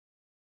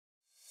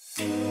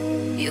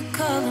You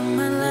color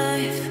my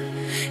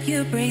life,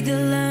 you break the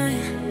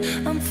line,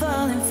 I'm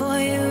falling for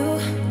you.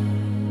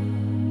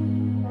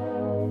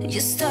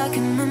 You're stuck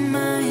in my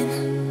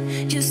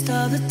mind, just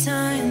all the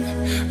time,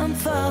 I'm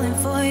falling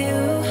for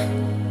you.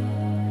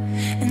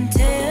 And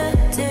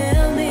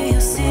tell me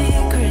your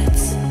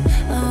secrets,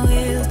 I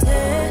will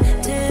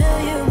tell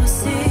you my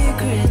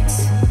secrets.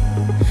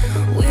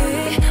 We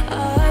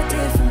are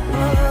different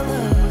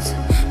polos,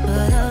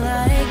 but I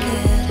like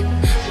it,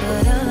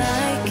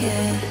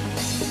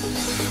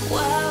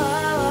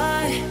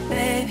 Why,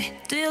 baby,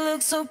 do you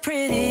look so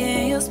pretty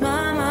and you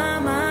smile,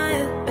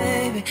 my,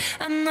 baby?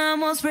 I'm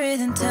almost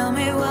breathing, tell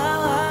me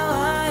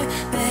why,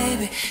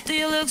 baby, do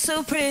you look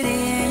so pretty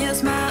and you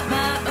smile,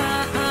 my,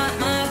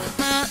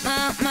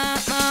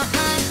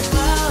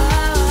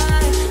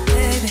 why,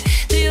 baby,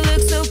 do you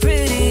look so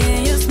pretty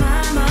and you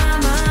smile,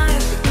 my,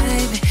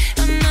 baby?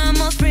 I'm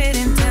almost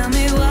breathing, tell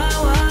me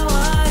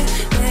why,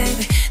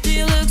 baby, do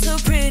you look so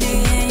pretty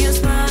and you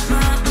smile,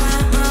 yeah.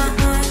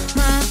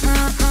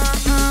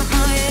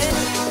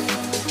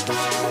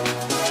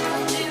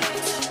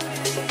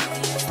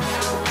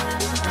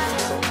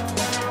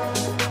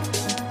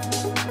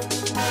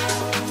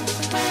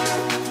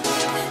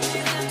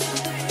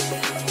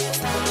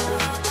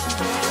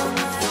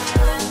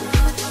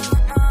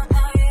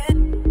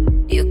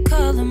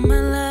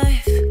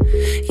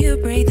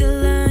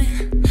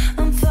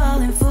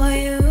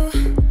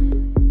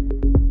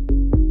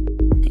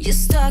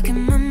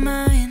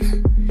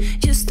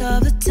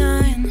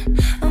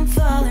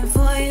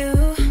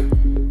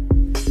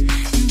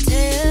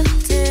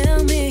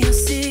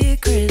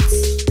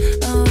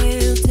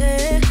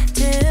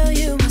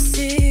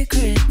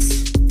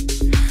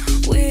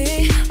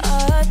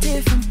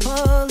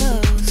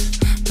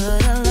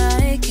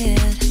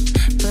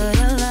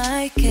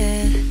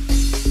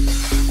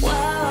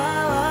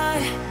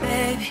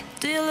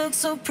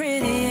 So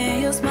pretty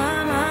and you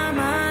smile,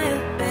 my,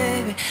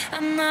 baby.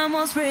 I'm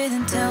almost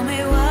breathing, tell me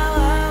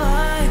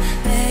why,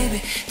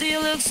 baby. Do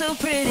you look so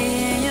pretty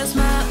and you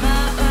smile,